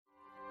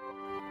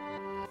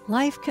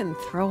Life can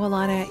throw a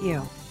lot at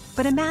you.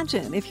 But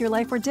imagine if your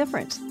life were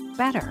different,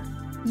 better.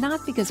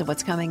 Not because of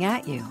what's coming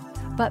at you,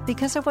 but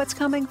because of what's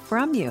coming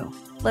from you.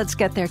 Let's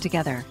get there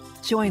together.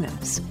 Join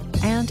us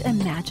and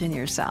imagine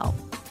yourself.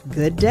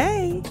 Good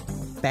day,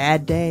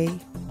 bad day,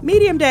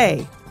 medium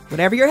day,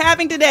 whatever you're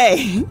having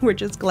today. We're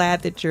just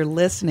glad that you're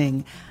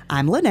listening.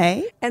 I'm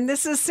Lene. And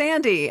this is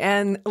Sandy.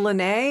 And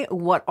Lene,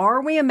 what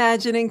are we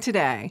imagining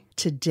today?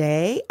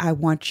 Today, I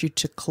want you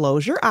to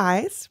close your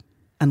eyes,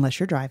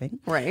 unless you're driving.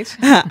 Right.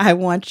 I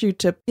want you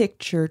to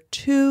picture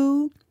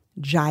two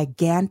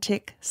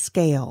gigantic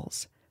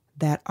scales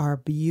that are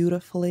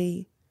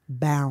beautifully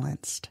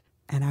balanced.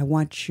 And I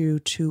want you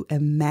to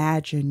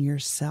imagine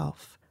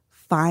yourself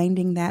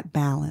finding that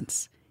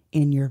balance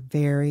in your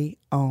very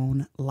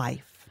own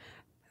life.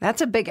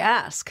 That's a big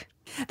ask.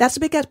 That's a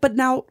big ask. But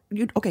now,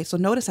 so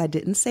notice I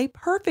didn't say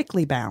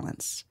perfectly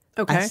balanced.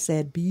 Okay. I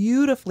said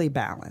beautifully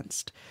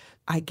balanced.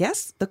 I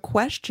guess the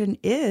question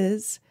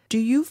is, do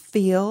you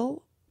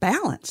feel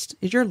balanced?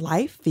 Is your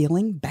life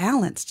feeling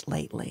balanced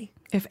lately?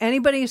 If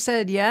anybody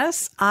said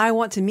yes, I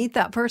want to meet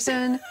that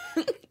person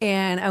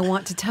and I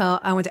want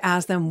to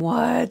ask them,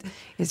 what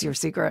is your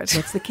secret?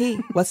 What's the key?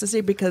 What's the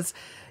secret? Because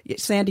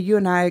Sandy, you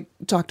and I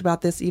talked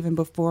about this even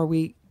before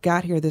we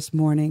got here this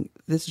morning.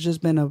 This has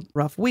just been a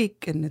rough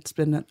week and it's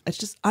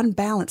just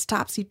unbalanced,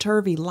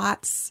 topsy-turvy,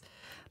 lots.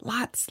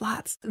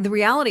 The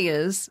reality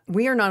is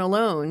we are not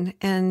alone.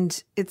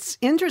 And it's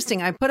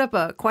interesting. I put up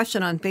a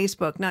question on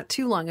Facebook not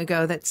too long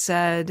ago that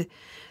said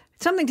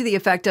something to the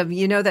effect of,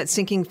 that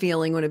sinking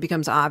feeling when it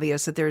becomes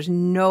obvious that there's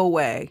no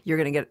way you're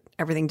going to get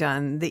everything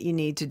done that you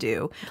need to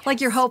do. Yes. Like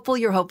you're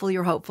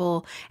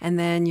hopeful. And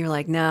then you're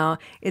like, no,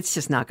 it's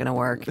just not going to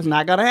work. It's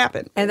not going to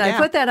happen. And I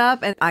put that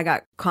up and I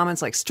got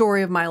comments like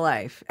story of my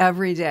life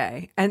every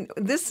day. And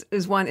this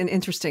is an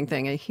interesting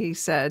thing. He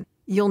said,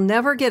 you'll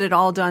never get it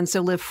all done,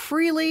 so live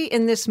freely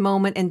in this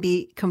moment and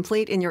be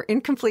complete in your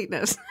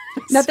incompleteness.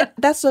 Now,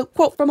 that's a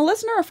quote from a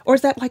listener, or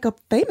is that like a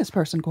famous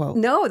person quote?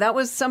 No, that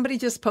was somebody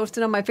just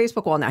posted on my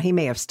Facebook wall. Now, he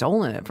may have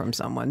stolen it from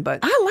someone, but...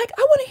 I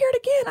want to hear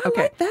it again.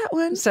 I like that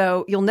one.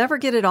 So, you'll never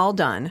get it all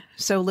done,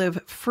 so live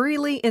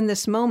freely in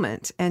this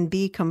moment and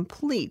be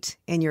complete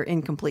in your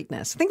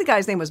incompleteness. I think the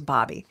guy's name was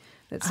Bobby.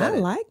 I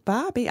like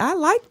Bobby. I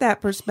like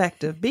that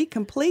perspective. Be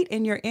complete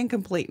in your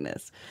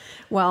incompleteness.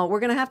 Well, we're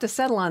going to have to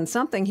settle on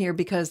something here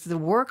because the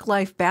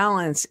work-life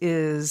balance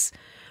is,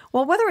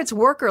 well, whether it's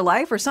work or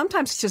life, or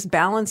sometimes it's just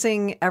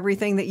balancing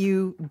everything that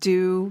you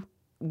do,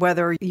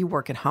 whether you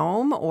work at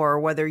home or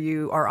whether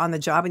you are on the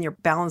job and you're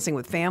balancing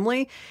with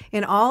family,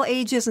 in all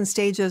ages and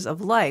stages of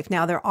life.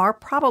 Now, there are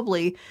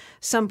probably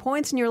some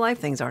points in your life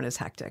things aren't as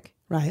hectic.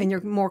 Right. And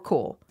you're more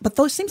cool. But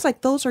seems like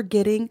those are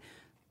getting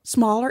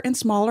smaller and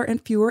smaller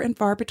and fewer and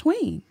far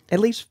between,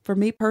 at least for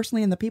me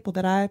personally and the people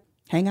that I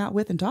hang out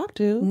with and talk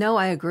to. No,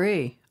 I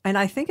agree. And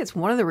I think it's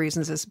one of the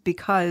reasons is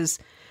because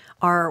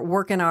our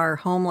work and our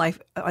home life,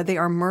 they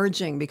are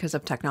merging because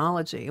of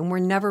technology, and we're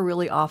never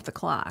really off the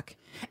clock.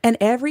 And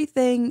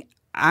everything,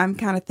 I'm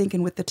kind of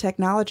thinking with the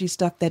technology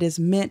stuff that is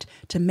meant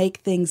to make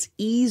things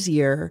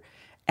easier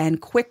and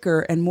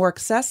quicker and more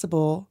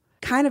accessible,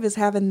 kind of is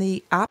having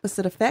the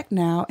opposite effect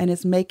now and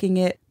is making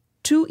it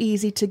too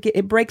easy to get.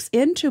 It breaks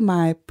into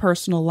my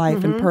personal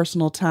life and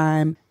personal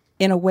time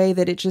in a way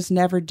that it just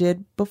never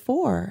did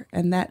before.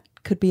 And that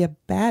could be a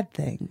bad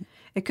thing.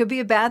 It could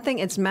be a bad thing.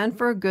 It's meant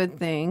for a good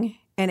thing.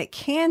 And it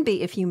can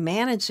be if you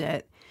manage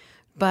it.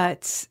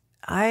 But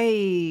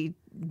I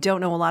don't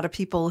know a lot of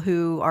people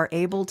who are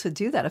able to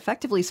do that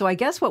effectively. So I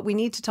guess what we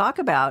need to talk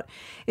about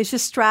is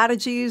just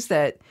strategies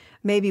that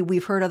maybe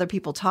we've heard other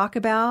people talk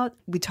about.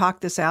 We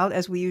talk this out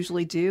as we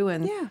usually do.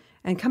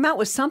 And come out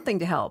with something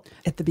to help.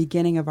 At the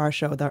beginning of our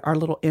show, our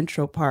little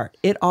intro part,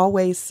 it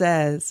always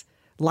says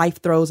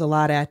life throws a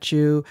lot at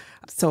you.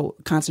 So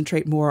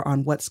concentrate more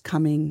on what's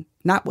coming,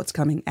 not what's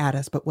coming at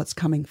us, but what's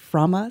coming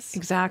from us.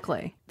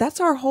 Exactly.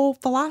 That's our whole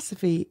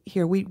philosophy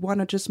here. We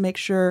want to just make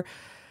sure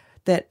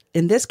that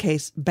in this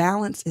case,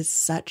 balance is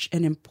such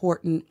an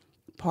important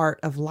part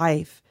of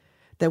life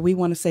that we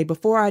want to say,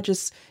 before I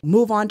just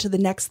move on to the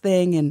next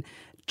thing and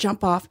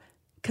jump off,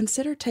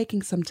 consider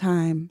taking some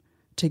time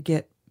to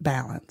get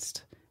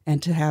balanced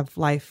and to have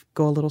life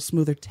go a little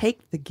smoother.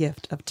 Take the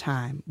gift of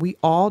time. We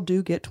all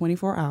do get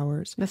 24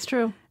 hours. That's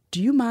true.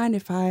 Do you mind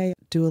if I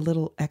do a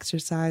little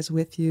exercise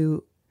with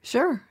you?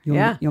 Sure. You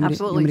want me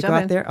absolutely. to go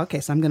out there?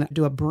 Okay, so I'm going to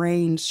do a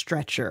brain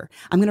stretcher.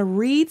 I'm going to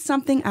read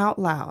something out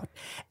loud,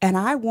 and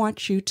I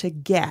want you to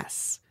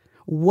guess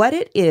what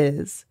it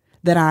is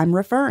that I'm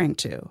referring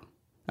to.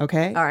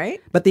 Okay? All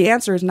right. But the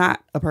answer is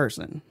not a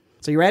person.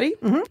 So you ready?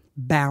 Mm-hmm.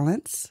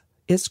 Balance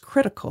is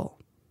critical.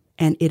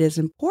 And it is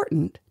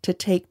important to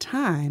take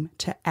time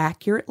to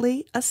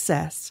accurately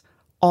assess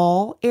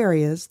all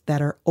areas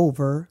that are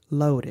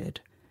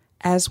overloaded.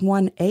 As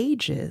one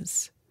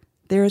ages,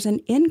 there is an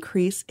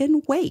increase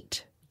in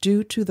weight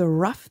due to the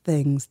rough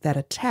things that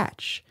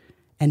attach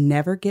and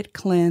never get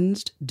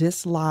cleansed,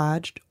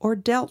 dislodged, or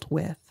dealt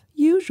with.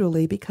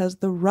 usually because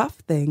the rough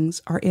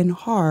things are in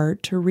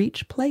hard to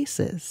reach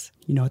places.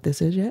 You know what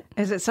this is yet?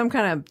 Is it some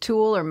kind of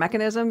tool or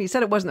mechanism? You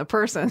said it wasn't a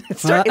person. It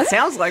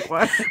sounds like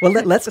one. Well,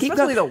 let's keep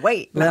going. Especially the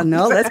weight. Well,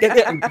 no, let's get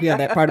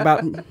that part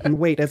about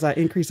weight as I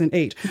increase in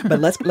age. But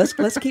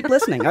let's keep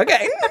listening.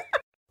 Okay.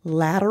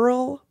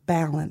 Lateral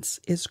balance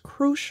is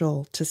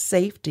crucial to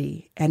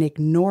safety, and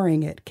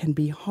ignoring it can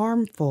be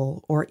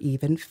harmful or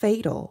even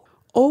fatal.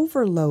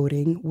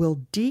 Overloading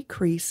will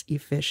decrease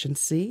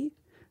efficiency,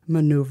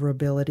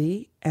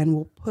 maneuverability, and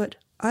will put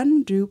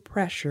undue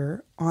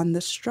pressure on the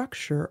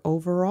structure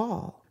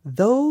overall.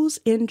 Those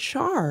in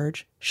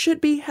charge should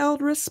be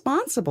held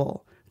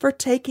responsible for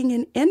taking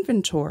an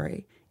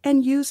inventory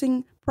and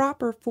using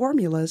proper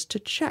formulas to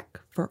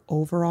check for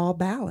overall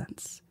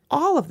balance.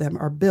 All of them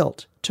are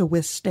built to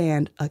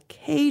withstand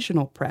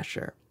occasional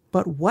pressure,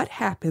 but what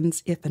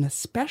happens if an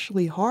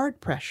especially hard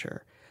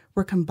pressure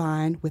were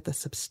combined with a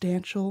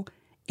substantial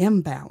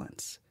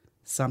imbalance?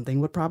 Something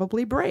would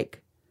probably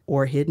break,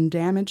 or hidden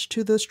damage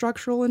to the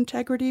structural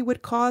integrity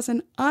would cause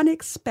an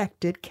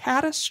unexpected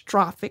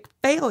catastrophic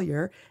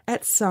failure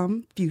at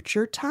some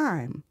future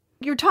time.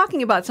 You're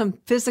talking about some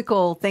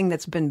physical thing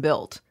that's been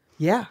built.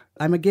 Yeah,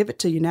 I'm going to give it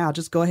to you now.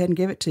 Just go ahead and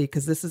give it to you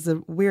because this is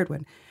a weird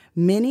one.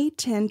 Many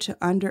tend to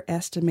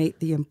underestimate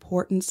the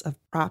importance of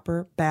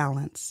proper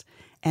balance,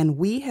 and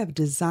we have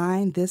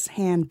designed this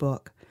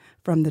handbook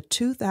from the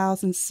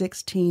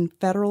 2016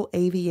 Federal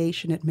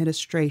Aviation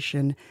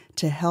Administration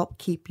to help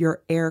keep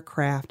your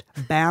aircraft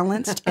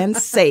balanced and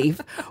safe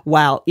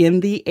while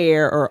in the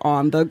air or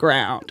on the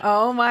ground.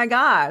 Oh my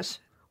gosh.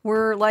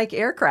 We're like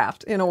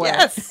aircraft in a way.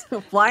 Yes.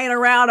 Flying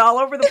around all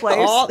over the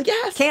place.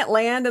 Yes. Can't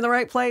land in the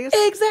right place.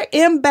 Exactly.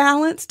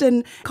 Imbalanced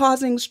and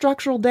causing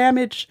structural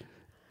damage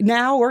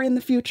now or in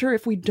the future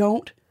if we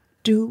don't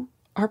do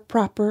our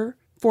proper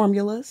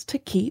formulas to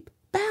keep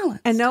balance.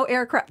 And no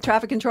air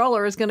traffic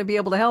controller is going to be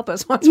able to help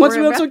us once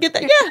we get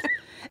that. Yeah.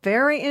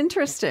 Very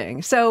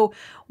interesting. So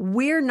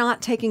we're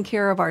not taking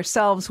care of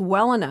ourselves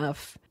well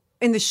enough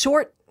in the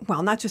short,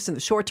 well, not just in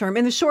the short term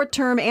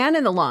and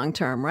in the long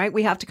term, right?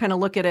 We have to kind of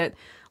look at it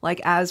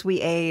like as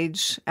we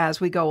age, as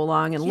we go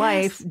along in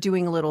life,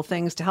 doing little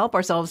things to help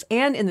ourselves.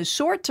 And in the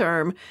short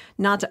term,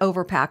 not to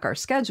overpack our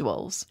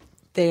schedules.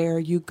 There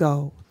you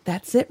go.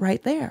 That's it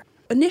right there.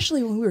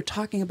 Initially, when we were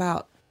talking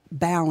about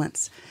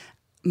balance,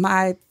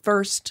 my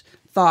first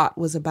thought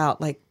was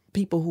about like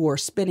people who are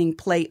spinning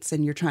plates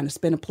and you're trying to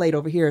spin a plate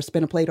over here,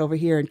 spin a plate over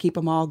here and keep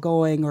them all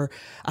going, or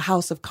a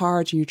house of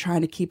cards and you're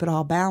trying to keep it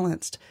all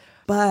balanced.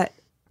 But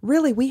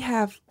really, we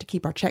have to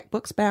keep our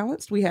checkbooks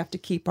balanced. We have to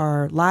keep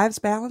our lives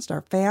balanced,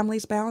 our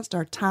families balanced,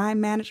 our time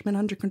management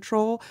under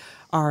control,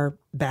 our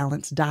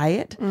balanced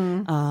diet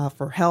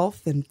for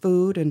health and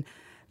food, and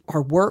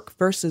our work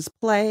versus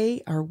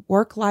play, our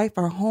work life,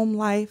 our home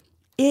life.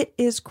 It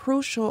is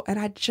crucial, and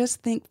I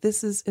just think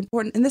this is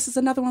important. And this is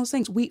another one of those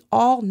things. We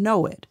all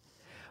know it,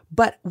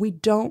 but we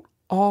don't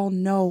all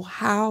know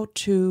how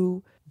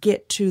to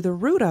get to the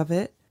root of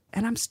it.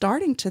 And I'm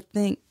starting to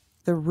think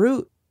the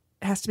root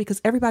has to be,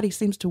 because everybody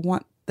seems to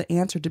want the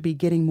answer to be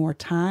getting more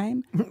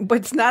time.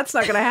 But that's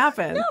not going to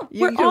happen. No,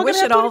 you can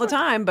wish it all the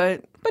time,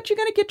 but you're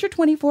going to get your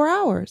 24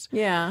 hours.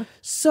 Yeah.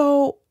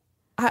 So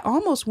I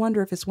almost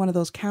wonder if it's one of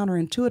those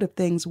counterintuitive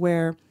things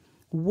where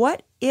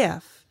what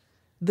if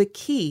the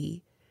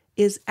key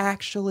is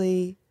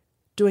actually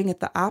doing it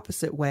the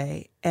opposite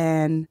way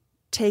and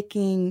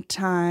taking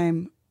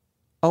time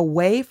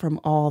away from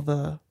all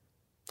the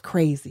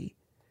crazy?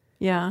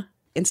 Yeah.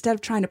 Instead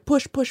of trying to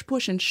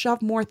push and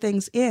shove more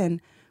things in,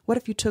 what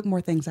if you took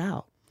more things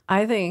out?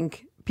 I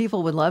think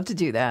people would love to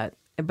do that,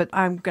 but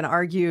I'm going to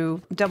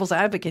argue devil's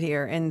advocate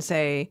here and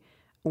say,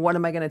 what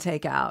am I going to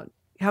take out?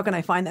 How can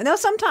I find that? Now,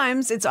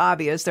 sometimes it's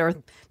obvious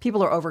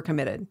people are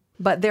overcommitted,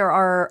 but there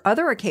are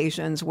other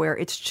occasions where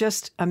it's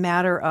just a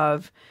matter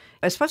of,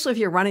 especially if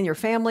you're running your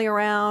family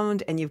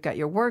around and you've got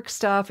your work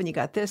stuff and you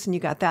got this and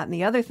you got that and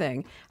the other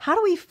thing. How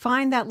do we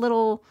find that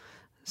little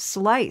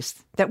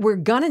slice that we're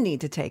going to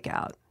need to take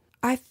out?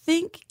 I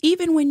think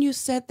even when you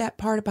said that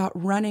part about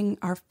running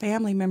our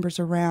family members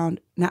around,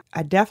 now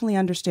I definitely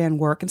understand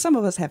work, and some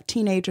of us have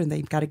teenagers and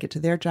they've got to get to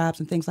their jobs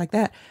and things like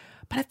that.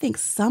 But I think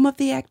some of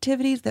the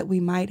activities that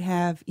we might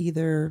have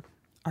either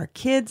our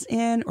kids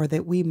in or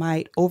that we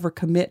might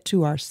overcommit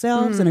to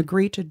ourselves and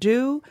agree to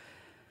do,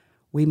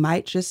 we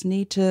might just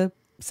need to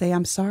say,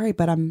 I'm sorry,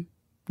 but I'm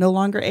no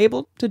longer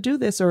able to do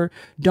this, or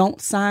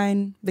don't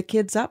sign the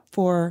kids up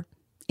for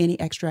any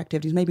extra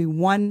activities, maybe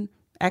one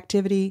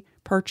activity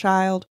per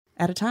child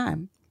at a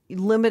time.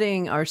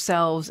 Limiting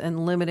ourselves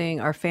and limiting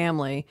our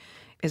family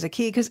is a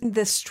key, because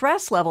the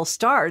stress level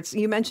starts,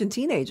 you mentioned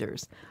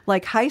teenagers,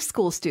 like high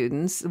school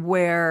students,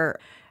 where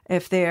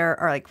if they're,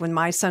 or like when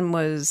my son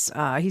was,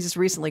 he just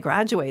recently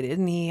graduated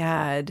and he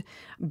had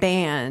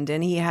band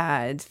and he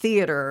had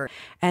theater,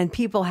 and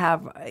people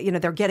have,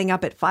 they're getting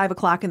up at 5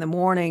 o'clock in the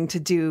morning to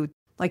do,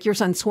 like your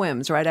son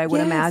swims, right? I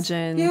would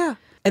imagine. Yeah.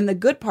 And the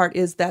good part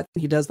is that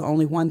he does the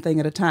only one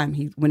thing at a time.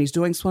 When he's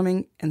doing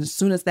swimming, and as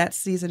soon as that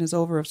season is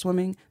over of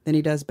swimming, then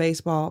he does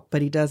baseball,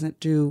 but he doesn't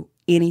do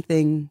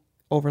anything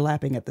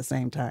overlapping at the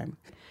same time.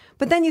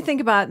 But then you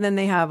think about, then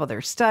they have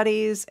other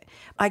studies.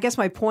 I guess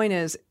my point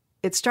is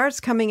it starts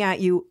coming at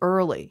you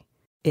early.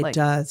 It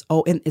does.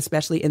 Oh, and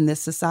especially in this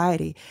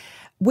society,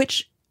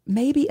 which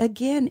maybe,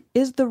 again,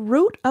 is the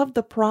root of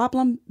the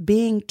problem,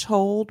 being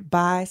told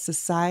by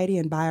society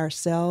and by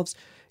ourselves,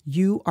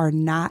 you are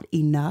not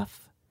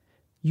enough.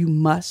 You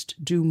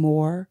must do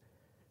more,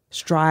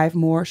 strive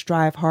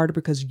harder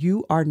because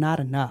you are not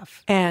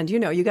enough. And, you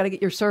got to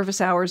get your service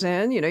hours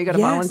in, you got to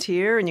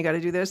volunteer and you got to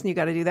do this and you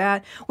got to do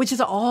that, which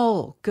is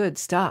all good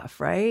stuff,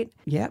 right?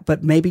 Yeah,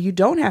 but maybe you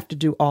don't have to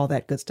do all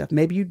that good stuff.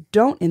 Maybe you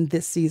don't in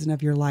this season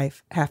of your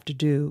life have to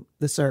do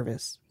the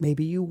service.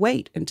 Maybe you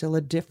wait until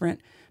a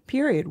different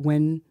period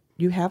when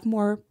you have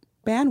more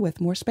bandwidth,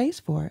 more space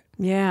for it.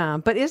 Yeah,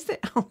 but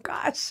oh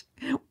gosh,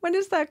 when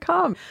does that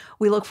come?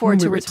 We look forward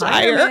to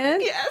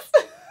retirement. Yes.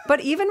 But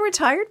even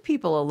retired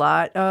people, a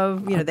lot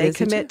of, they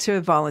commit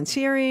to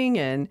volunteering.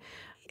 And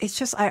it's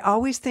just, I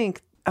always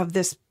think of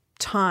this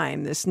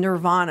time, this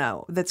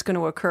nirvana that's going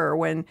to occur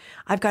when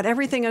I've got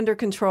everything under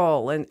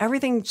control and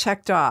everything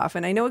checked off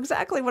and I know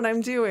exactly what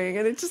I'm doing.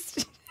 And it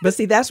just... But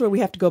see, that's where we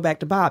have to go back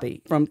to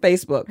Bobby from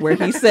Facebook, where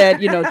he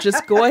said,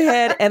 just go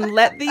ahead and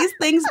let these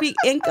things be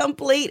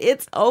incomplete.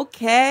 It's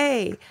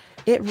okay.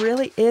 It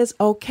really is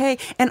okay.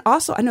 And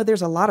also, I know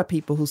there's a lot of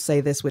people who say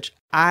this, which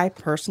I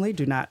personally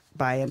do not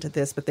buy into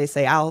this, but they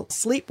say, I'll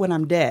sleep when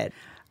I'm dead.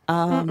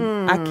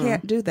 I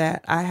can't do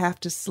that. I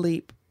have to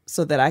sleep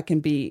so that I can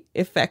be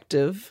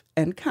effective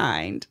and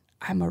kind.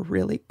 I'm a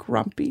really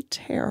grumpy,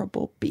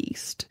 terrible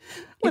beast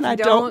when I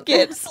don't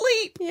get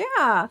sleep.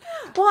 Yeah.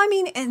 Well,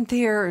 and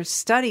there are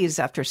studies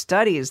after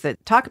studies that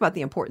talk about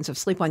the importance of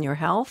sleep on your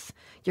health,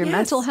 your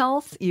mental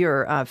health,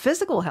 your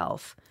physical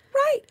health.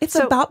 Right. It's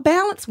about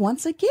balance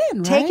once again,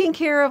 right? Taking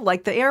care of,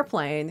 like the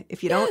airplane,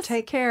 if you don't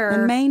take care.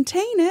 And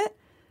maintain it.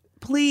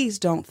 Please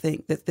don't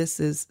think that this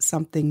is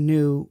something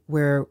new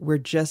where we're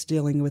just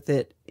dealing with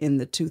it in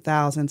the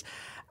 2000s.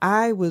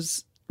 I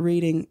was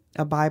reading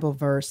a Bible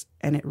verse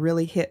and it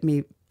really hit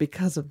me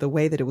because of the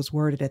way that it was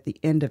worded at the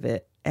end of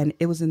it. And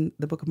it was in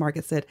the book of Mark.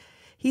 It said,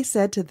 he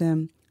said to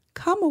them,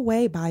 come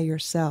away by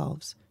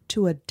yourselves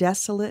to a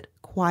desolate,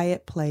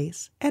 quiet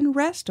place and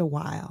rest a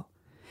while.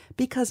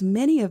 Because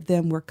many of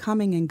them were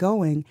coming and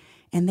going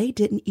and they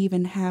didn't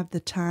even have the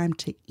time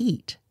to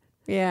eat.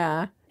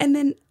 Yeah. And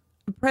then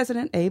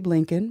President Abe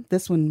Lincoln,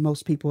 this one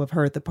most people have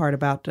heard the part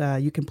about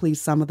you can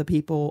please some of the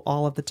people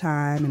all of the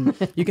time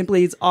and you can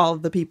please all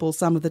of the people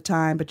some of the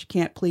time, but you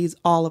can't please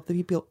all of the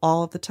people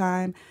all of the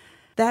time.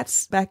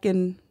 That's back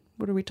in,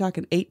 what are we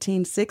talking,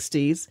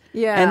 1860s.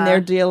 Yeah. And they're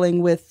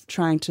dealing with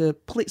trying to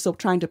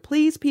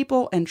please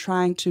people and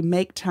trying to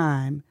make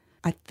time.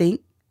 I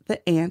think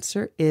the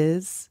answer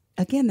is,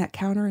 again, that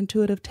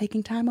counterintuitive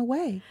taking time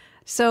away.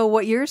 So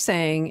what you're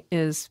saying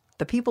is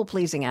the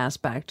people-pleasing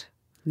aspect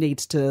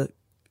needs to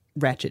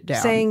ratchet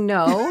down. Saying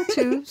no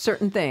to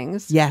certain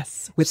things.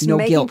 Yes, with no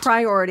making guilt. Making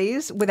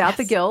priorities without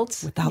the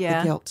guilt. Without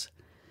the guilt.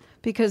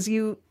 Because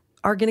you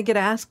are going to get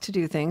asked to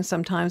do things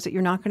sometimes that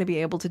you're not going to be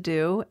able to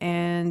do.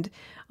 And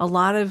a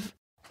lot of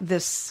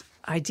this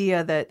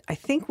idea that I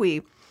think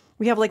we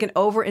have like an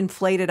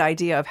overinflated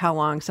idea of how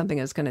long something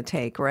is going to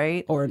take,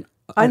 right? Or an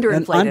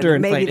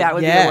underinflated. Maybe that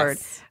would be the word.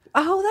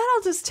 Oh,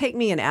 that'll just take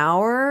me an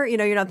hour.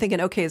 You're not thinking,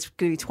 okay, it's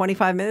going to be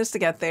 25 minutes to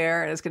get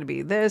there and it's going to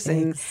be this.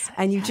 And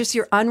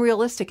you're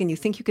unrealistic and you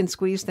think you can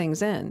squeeze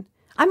things in.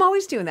 I'm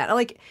always doing that.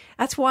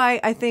 That's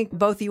why I think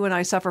both you and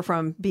I suffer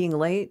from being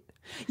late.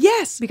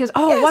 Yes. Because,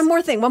 one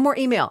more thing, one more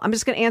email. I'm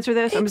just going to answer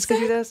this. Exactly. I'm just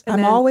going to do this.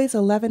 And I'm always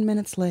 11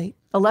 minutes late.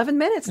 11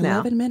 minutes now.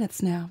 11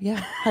 minutes now. Yeah.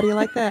 How do you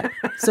like that?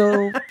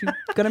 So if you're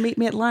going to meet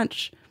me at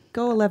lunch,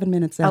 go 11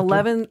 minutes after.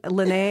 11,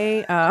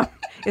 Lene,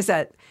 is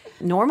that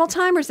normal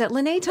time or is that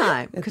Lene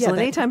time? Because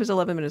Lene time is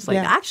 11 minutes late.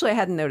 Yeah. Actually, I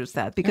hadn't noticed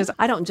that because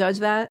I don't judge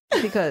that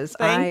because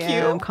I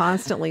am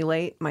constantly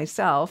late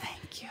myself.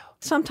 Thank you.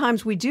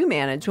 Sometimes we do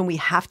manage when we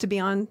have to be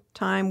on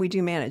time. We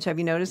do manage. Have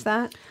you noticed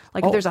that?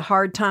 If there's a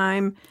hard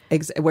time,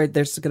 where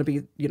there's going to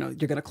be, you're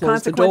going to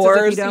close the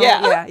consequences doors. if you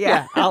don't.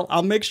 Yeah.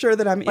 I'll make sure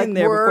that I'm in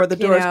there before the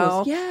doors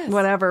close. Yes.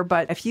 Whatever.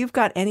 But if you've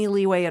got any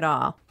leeway at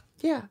all.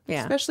 Yeah.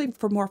 Especially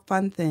for more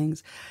fun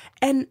things.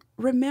 And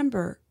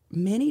remember,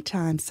 many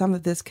times some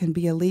of this can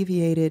be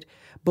alleviated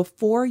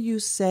before you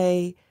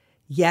say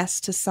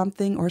yes to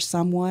something or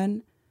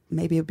someone.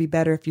 Maybe it'd be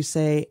better if you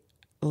say,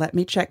 let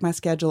me check my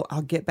schedule.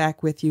 I'll get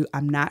back with you.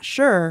 I'm not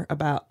sure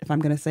about if I'm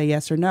going to say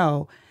yes or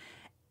no.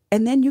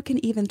 And then you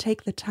can even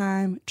take the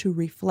time to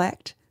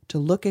reflect, to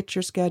look at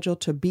your schedule,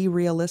 to be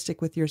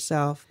realistic with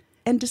yourself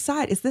and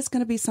decide, is this going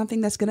to be something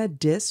that's going to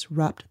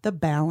disrupt the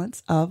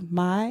balance of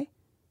my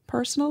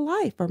personal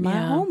life or my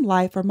home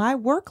life or my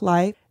work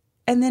life?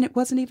 And then it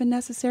wasn't even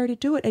necessary to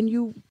do it. And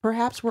you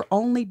perhaps were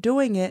only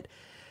doing it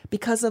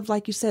because of,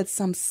 like you said,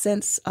 some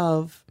sense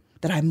of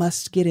that I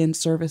must get in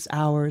service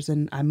hours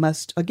and I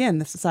must, again,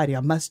 the society,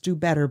 I must do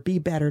better, be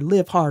better,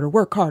 live harder,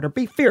 work harder,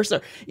 be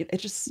fiercer.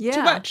 It's just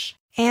too much.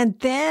 And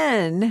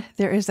then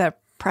there is that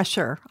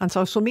pressure on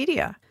social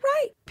media.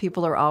 Right.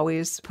 People are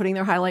always putting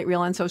their highlight reel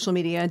on social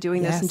media,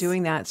 doing this and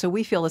doing that. So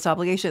we feel this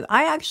obligation.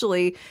 I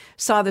actually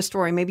saw the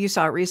story, maybe you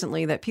saw it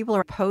recently, that people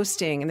are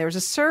posting, and there's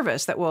a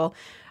service that will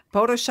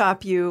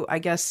Photoshop you, I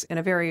guess, in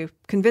a very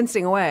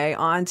convincing way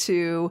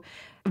onto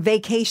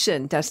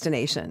vacation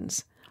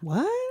destinations.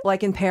 What?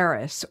 Like in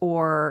Paris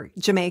or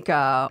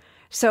Jamaica.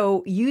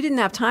 So you didn't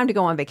have time to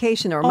go on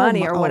vacation or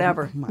money or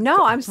whatever.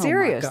 No, I'm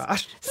serious.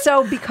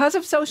 So because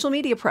of social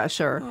media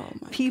pressure,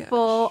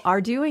 people are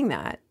doing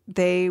that.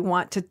 They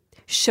want to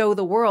show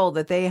the world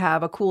that they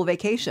have a cool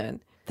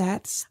vacation.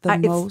 That's the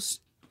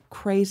most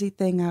crazy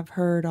thing I've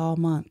heard all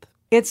month.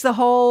 It's the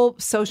whole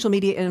social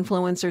media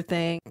influencer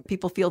thing.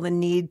 People feel the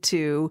need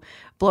to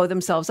blow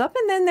themselves up.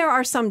 And then there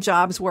are some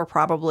jobs where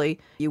probably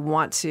you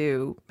want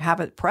to have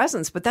a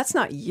presence, but that's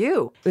not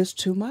you. It's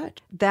too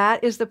much.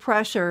 That is the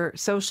pressure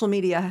social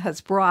media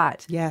has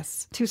brought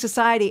to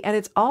society. And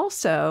it's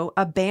also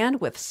a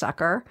bandwidth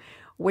sucker,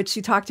 which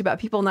you talked about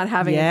people not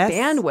having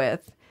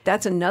bandwidth.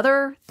 That's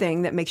another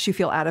thing that makes you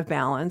feel out of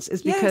balance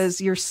is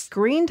because your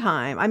screen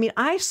time. I mean,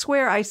 I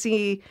swear I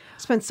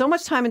spend so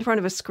much time in front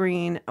of a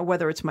screen,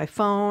 whether it's my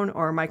phone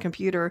or my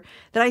computer,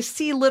 that I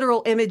see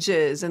literal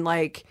images and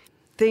like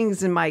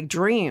things in my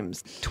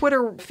dreams.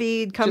 Twitter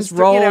feed comes just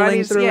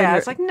rolling through. Yeah,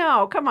 it's like,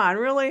 no, come on,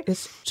 really?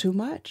 It's too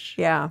much.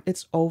 Yeah.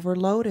 It's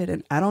overloaded.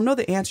 And I don't know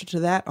the answer to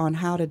that on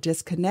how to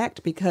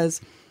disconnect because,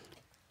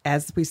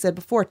 as we said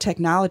before,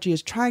 technology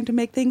is trying to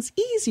make things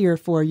easier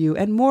for you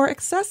and more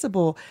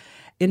accessible.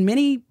 In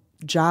many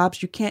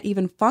jobs, you can't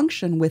even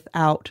function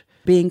without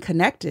being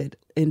connected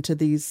into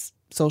these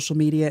social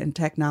media and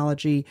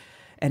technology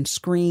and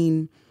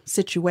screen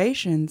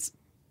situations.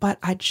 But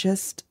I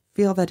just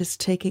feel that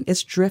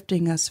it's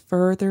drifting us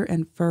further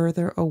and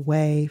further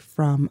away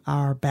from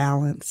our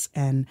balance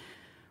and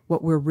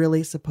what we're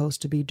really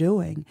supposed to be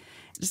doing.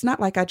 It's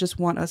not like I just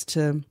want us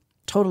to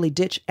totally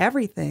ditch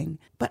everything,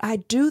 but I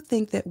do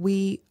think that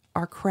we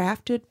are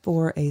crafted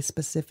for a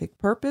specific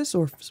purpose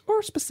or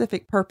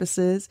specific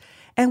purposes,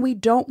 and we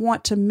don't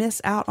want to miss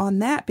out on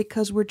that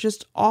because we're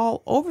just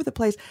all over the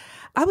place.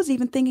 I was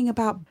even thinking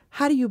about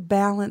how do you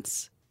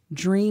balance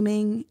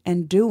dreaming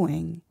and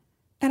doing?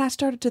 And I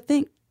started to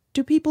think,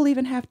 do people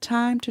even have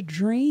time to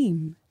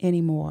dream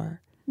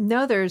anymore?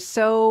 No, they're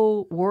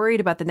so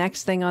worried about the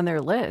next thing on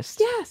their list.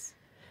 Yes.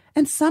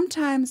 And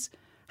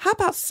how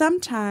about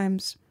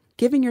sometimes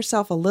giving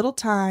yourself a little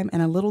time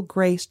and a little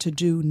grace to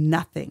do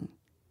nothing?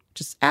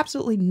 Just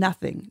absolutely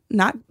nothing,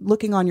 not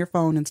looking on your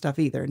phone and stuff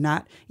either,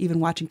 not even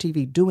watching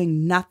TV,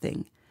 doing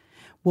nothing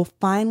will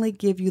finally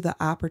give you the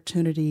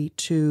opportunity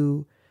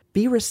to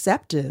be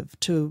receptive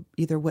to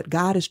either what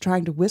God is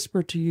trying to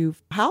whisper to you,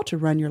 how to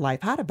run your life,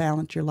 how to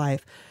balance your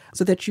life,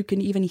 so that you can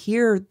even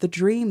hear the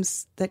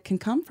dreams that can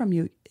come from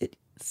you.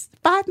 It's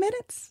 5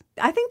 minutes.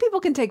 I think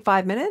people can take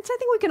 5 minutes. I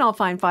think we can all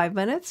find 5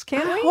 minutes,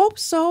 can't we? I hope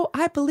so.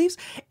 I believe so.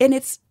 And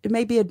it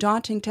may be a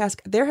daunting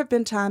task. There have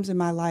been times in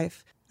my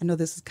life, I know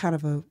this is kind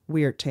of a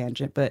weird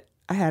tangent, but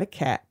I had a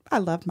cat. I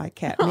loved my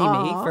cat,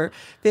 Mimi, for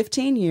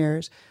 15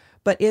 years.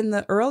 But in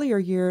the earlier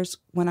years,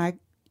 when I'd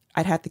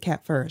had the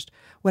cat first,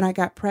 when I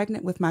got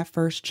pregnant with my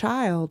first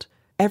child,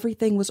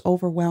 everything was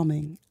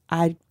overwhelming.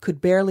 I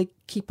could barely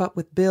keep up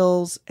with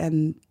bills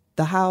and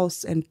the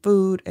house and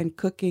food and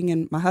cooking,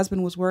 and my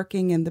husband was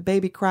working and the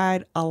baby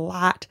cried a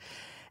lot.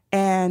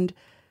 And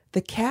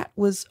the cat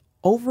was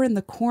over in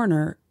the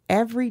corner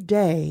every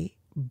day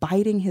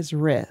biting his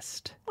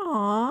wrist.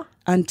 Aww.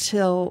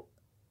 Until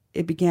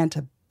it began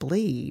to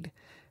bleed.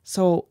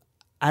 So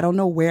I don't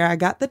know where I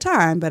got the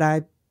time, but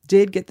I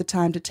did get the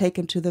time to take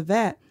him to the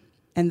vet.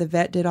 And the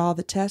vet did all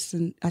the tests.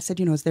 And I said,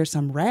 is there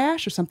some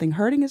rash or something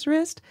hurting his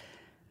wrist?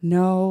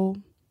 No,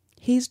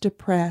 he's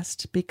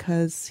depressed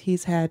because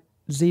he's had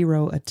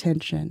zero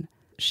attention.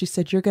 She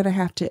said, you're going to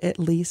have to at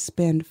least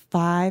spend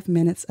 5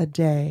 minutes a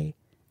day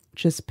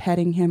just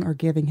petting him or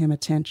giving him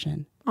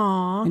attention.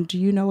 Aww. And do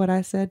you know what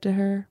I said to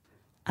her?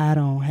 I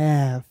don't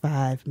have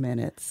 5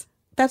 minutes.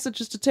 That's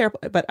just a terrible,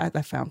 but I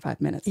found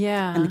 5 minutes.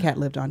 Yeah. And the cat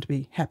lived on to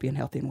be happy and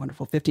healthy and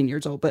wonderful, 15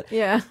 years old. But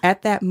yeah,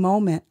 at that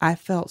moment, I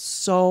felt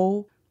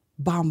so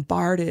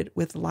bombarded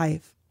with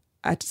life.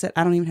 I said,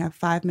 I don't even have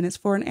 5 minutes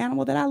for an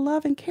animal that I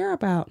love and care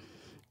about.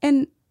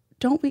 And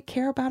don't we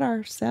care about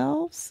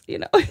ourselves?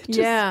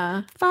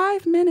 Just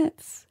 5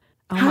 minutes.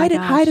 Oh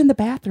hide in the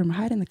bathroom,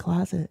 hide in the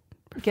closet.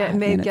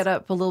 Get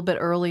up a little bit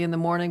early in the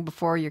morning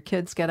before your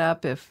kids get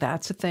up, if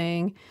that's a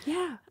thing.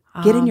 Yeah.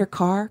 Get in your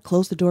car,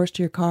 close the doors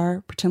to your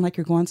car, pretend like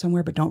you're going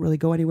somewhere, but don't really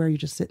go anywhere. You're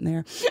just sitting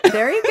there.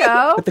 There you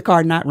go. With the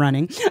car not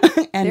running.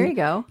 And there you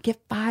go. Get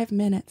 5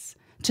 minutes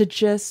to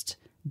just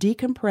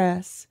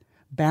decompress,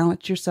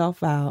 balance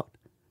yourself out,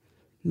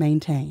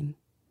 maintain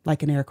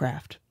like an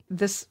aircraft.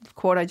 This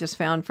quote I just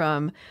found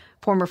from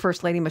former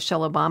First Lady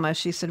Michelle Obama.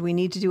 She said, we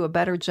need to do a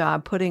better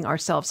job putting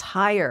ourselves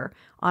higher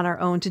on our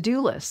own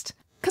to-do list.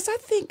 Because I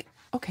think,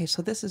 okay,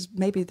 so this is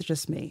maybe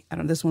just me. I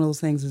don't know, this is one of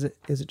those things, is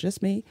it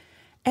just me?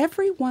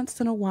 Every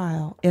once in a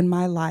while in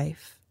my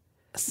life,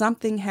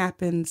 something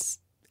happens.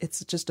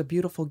 It's just a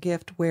beautiful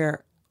gift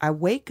where I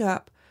wake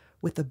up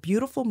with a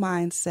beautiful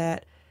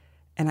mindset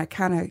and I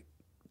kind of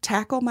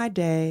tackle my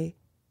day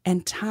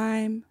and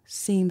time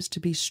seems to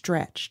be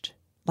stretched.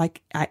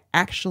 Like I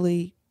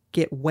actually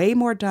get way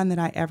more done than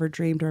I ever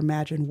dreamed or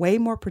imagined, way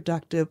more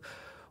productive,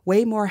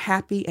 way more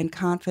happy and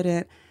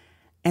confident.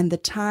 And the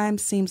time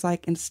seems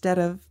like instead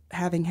of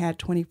having had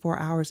 24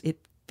 hours, it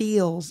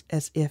feels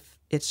as if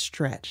it's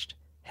stretched.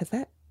 Has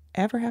that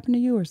ever happened to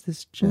you, or is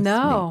this just me?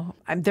 No.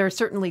 There are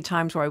certainly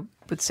times where I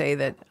would say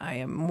that I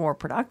am more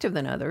productive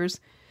than others.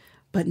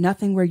 But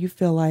nothing where you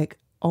feel like,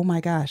 oh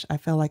my gosh, I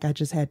felt like I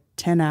just had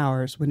 10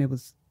 hours when it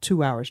was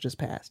 2 hours just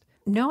passed.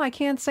 No, I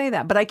can't say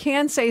that. But I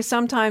can say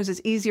sometimes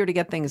it's easier to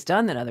get things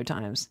done than other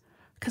times.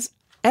 Because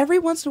every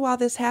once in a while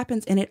this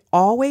happens, and it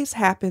always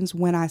happens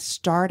when I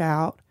start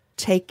out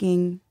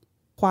taking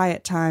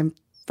quiet time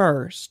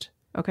first.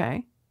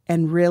 Okay.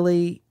 And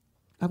really,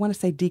 I want to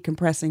say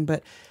decompressing,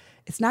 but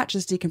it's not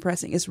just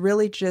decompressing. It's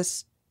really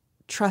just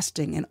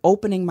trusting and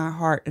opening my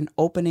heart and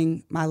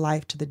opening my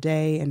life to the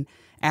day and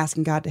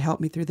asking God to help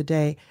me through the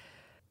day.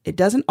 It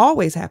doesn't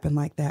always happen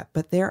like that,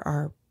 but there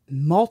are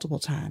multiple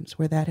times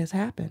where that has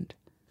happened.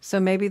 So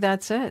maybe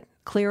that's it.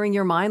 Clearing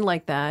your mind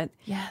like that.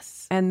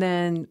 Yes. And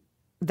then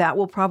that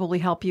will probably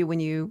help you when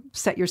you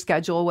set your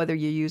schedule, whether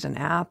you use an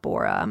app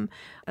or an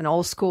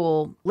old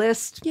school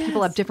list. Yes.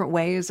 People have different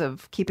ways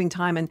of keeping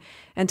time.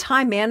 And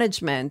time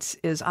management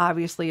is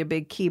obviously a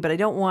big key, but I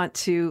don't want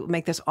to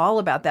make this all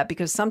about that,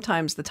 because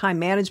sometimes the time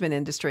management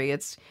industry,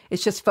 it's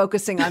just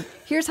focusing on,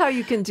 here's how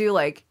you can do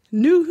like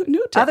New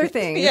other techniques.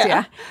 things. Yeah.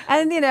 Yeah.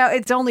 And,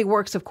 it only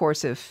works, of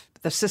course, if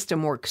the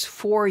system works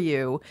for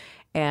you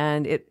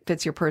and it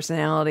fits your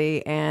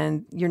personality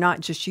and you're not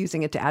just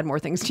using it to add more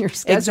things to your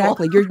schedule.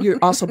 Exactly. You're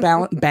also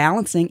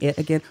balancing it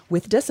again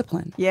with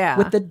discipline. Yeah.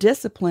 With the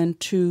discipline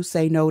to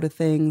say no to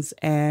things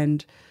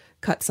and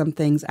cut some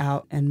things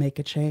out and make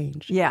a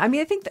change. Yeah. I mean,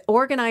 I think the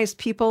organized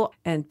people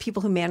and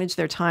people who manage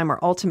their time are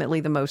ultimately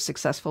the most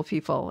successful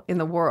people in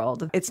the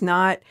world. It's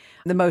not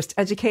the most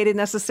educated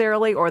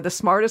necessarily or the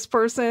smartest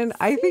person.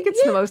 I think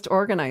it's the most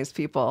organized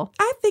people.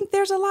 I think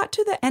there's a lot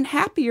to that, and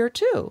happier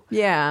too.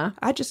 Yeah.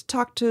 I just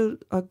talked to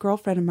a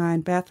girlfriend of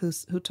mine, Beth,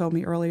 who told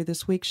me earlier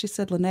this week. She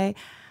said, Lene,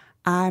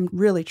 I'm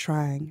really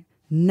trying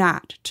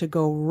not to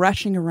go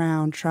rushing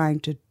around trying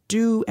to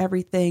do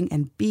everything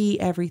and be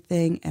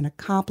everything and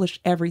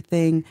accomplish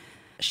everything.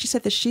 She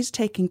said that she's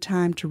taking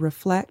time to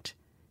reflect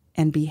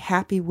and be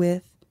happy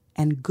with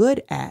and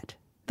good at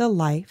the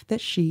life that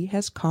she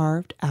has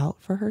carved out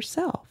for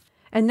herself.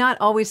 And not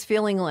always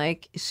feeling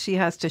like she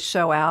has to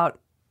show out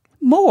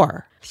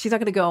More. She's not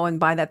going to go and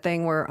buy that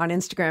thing where on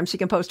Instagram she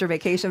can post her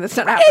vacation. That's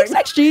not happening.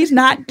 Exactly.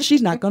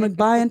 She's not going to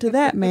buy into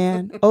that,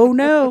 man. Oh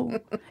no.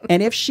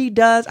 And if she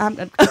does,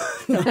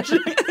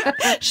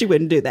 she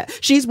wouldn't do that.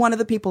 She's one of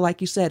the people, like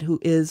you said, who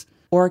is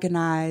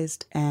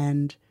organized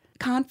and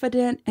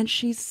confident, and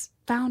she's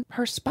found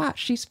her spot.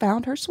 She's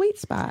found her sweet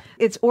spot.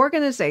 It's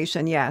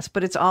organization, yes,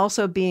 but it's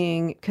also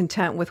being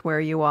content with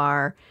where you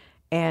are.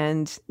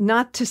 And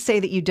not to say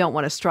that you don't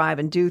want to strive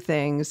and do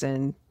things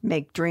and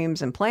make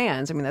dreams and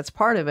plans. I mean, that's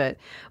part of it.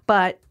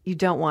 But you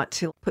don't want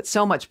to put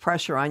so much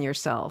pressure on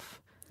yourself.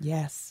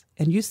 Yes.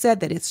 And you said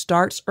that it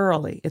starts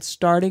early. It's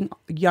starting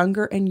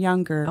younger and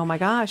younger. Oh, my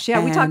gosh.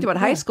 Yeah, we talked about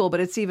high school,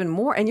 but it's even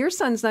more. And your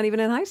son's not even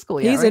in high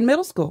school yet, He's right? in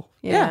middle school.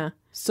 Yeah.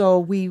 So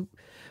we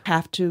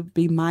have to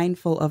be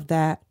mindful of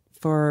that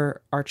for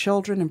our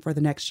children and for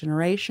the next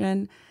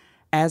generation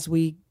as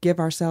we give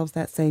ourselves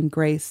that same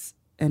grace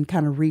and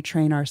kind of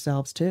retrain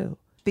ourselves too.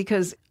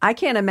 Because I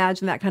can't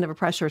imagine that kind of a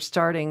pressure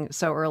starting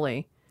so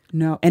early.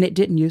 No, and it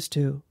didn't used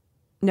to.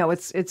 No,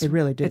 it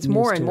really didn't It's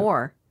more used and to.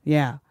 more.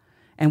 Yeah.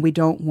 And we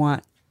don't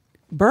want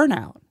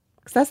burnout.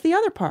 Because that's the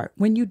other part.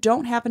 When you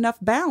don't have enough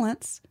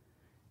balance,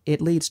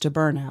 it leads to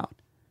burnout.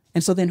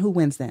 And so then who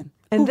wins then?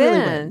 And who then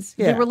really wins?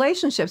 Yeah. the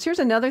relationships. Here's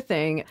another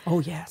thing. Oh,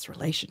 yes,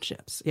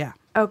 relationships. Yeah.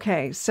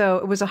 Okay, so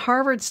it was a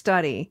Harvard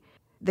study.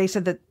 They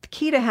said that the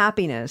key to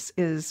happiness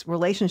is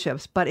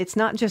relationships, but it's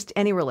not just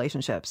any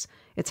relationships.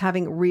 It's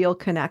having real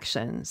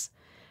connections.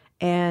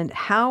 And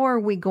how are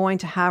we going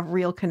to have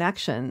real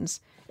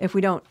connections if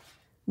we don't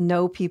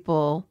know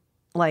people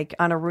like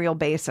on a real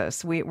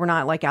basis? We're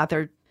not like out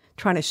there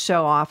trying to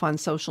show off on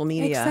social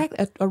media.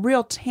 Exactly. A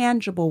real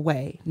tangible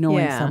way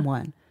knowing Yeah.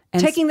 someone.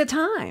 And Taking the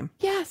time.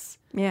 yes.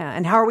 Yeah.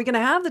 And how are we going to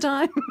have the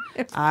time?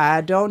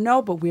 I don't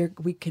know, but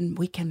we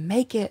can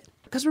make it.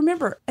 Because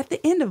remember, at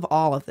the end of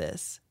all of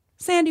this,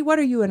 Sandy, what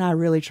are you and I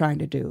really trying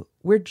to do?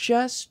 We're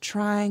just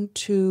trying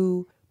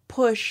to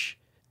push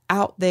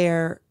out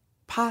there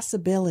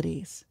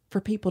possibilities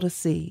for people to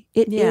see.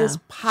 It is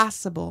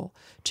possible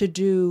to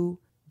do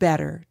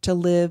better, to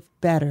live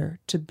better,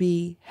 to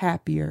be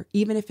happier,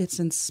 even if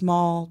it's in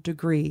small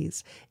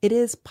degrees. It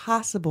is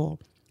possible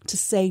to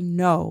say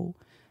no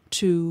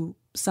to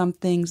some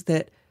things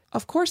that,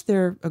 of course,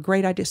 they're a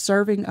great idea,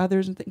 serving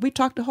others. And we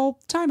talked the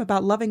whole time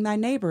about loving thy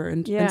neighbor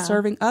and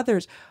serving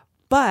others.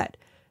 But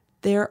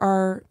there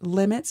are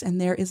limits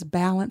and there is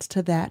balance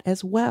to that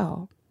as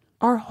well.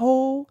 Our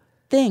whole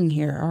thing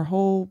here, our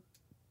whole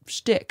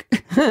shtick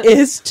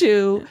is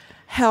to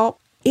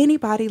help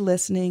anybody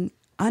listening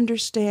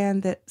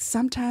understand that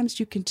sometimes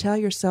you can tell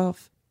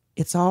yourself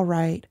It's all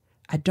right.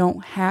 I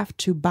don't have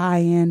to buy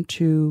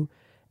into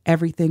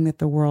everything that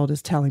the world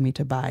is telling me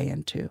to buy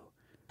into.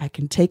 I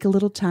can take a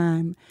little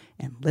time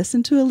and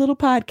listen to a little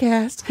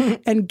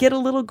podcast and get a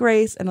little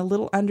grace and a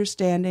little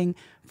understanding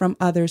from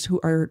others who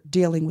are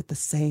dealing with the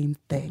same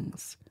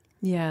things.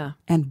 Yeah.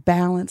 And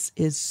balance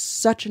is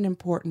such an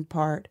important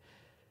part.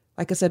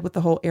 Like I said, with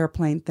the whole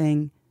airplane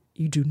thing,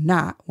 you do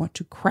not want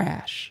to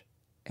crash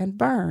and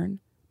burn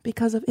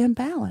because of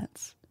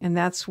imbalance. And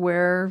that's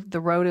where the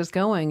road is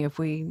going if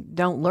we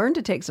don't learn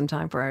to take some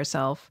time for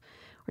ourselves,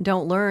 or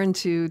don't learn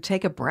to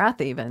take a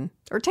breath even,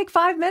 or take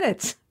 5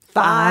 minutes.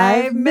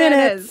 5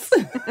 minutes.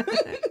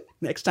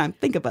 Next time,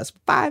 think of us,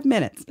 5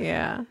 minutes.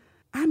 Yeah.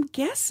 I'm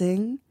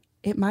guessing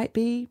it might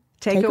be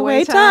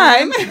Takeaway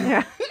time.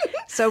 Yeah.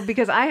 So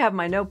because I have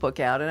my notebook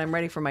out and I'm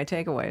ready for my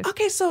takeaways.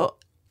 Okay, so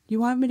you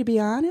want me to be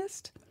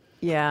honest?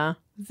 Yeah.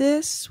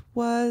 This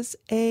was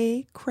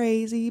a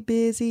crazy,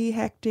 busy,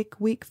 hectic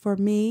week for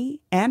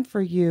me and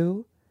for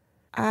you.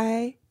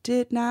 I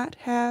did not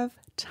have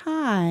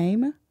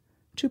time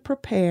to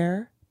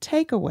prepare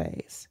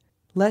takeaways.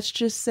 Let's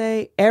just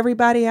say,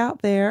 everybody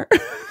out there,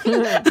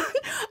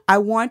 I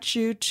want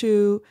you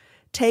to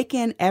take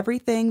in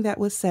everything that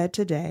was said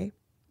today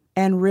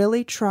and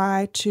really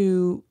try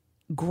to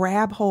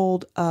grab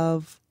hold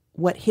of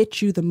what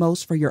hit you the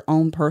most for your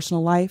own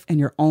personal life and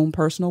your own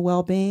personal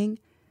well-being.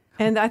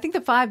 And I think the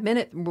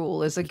 5-minute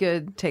rule is a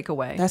good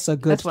takeaway. That's a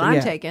good. That's what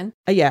I'm taking.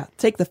 Yeah,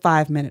 take the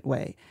 5-minute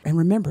way. And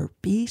remember,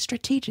 be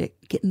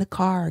strategic. Get in the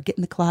car, get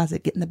in the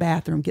closet, get in the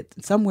bathroom, get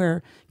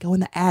somewhere, go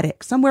in the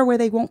attic, somewhere where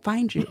they won't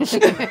find you.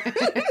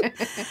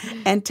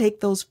 And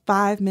take those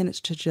 5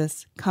 minutes to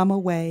just come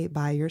away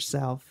by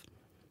yourself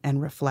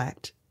and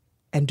reflect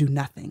and do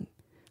nothing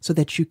so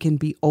that you can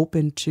be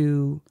open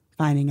to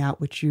finding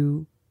out what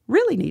you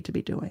really need to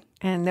be doing.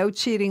 And no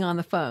cheating on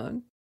the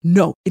phone.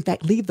 No, in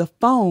fact, leave the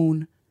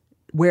phone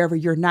wherever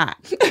you're not.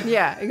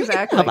 Yeah,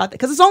 exactly. How about that?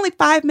 Because it's only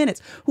 5 minutes.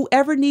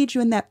 Whoever needs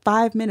you in that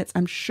 5 minutes,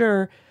 I'm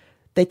sure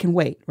they can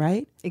wait,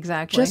 right?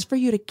 Exactly. Just for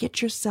you to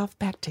get yourself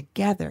back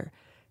together.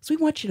 So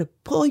we want you to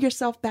pull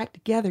yourself back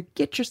together,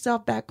 get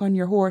yourself back on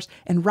your horse,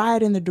 and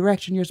ride in the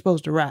direction you're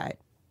supposed to ride.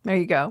 There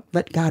you go.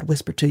 Let God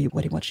whisper to you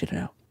what he wants you to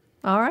know.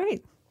 All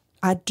right.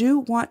 I do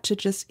want to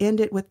just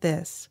end it with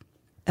this.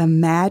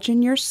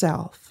 Imagine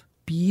yourself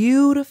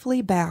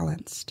beautifully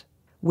balanced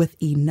with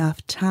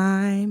enough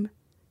time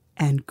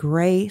and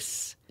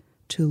grace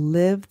to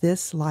live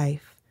this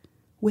life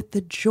with the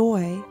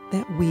joy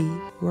that we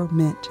were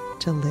meant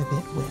to live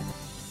it with.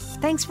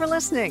 Thanks for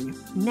listening.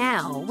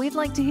 Now, we'd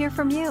like to hear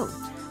from you.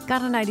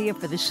 Got an idea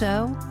for the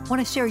show?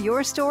 Want to share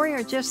your story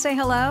or just say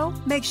hello?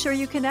 Make sure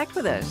you connect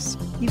with us.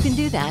 You can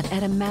do that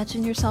at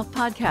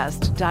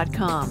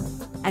imagineyourselfpodcast.com.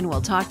 And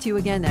we'll talk to you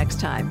again next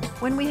time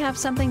when we have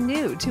something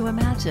new to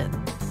imagine.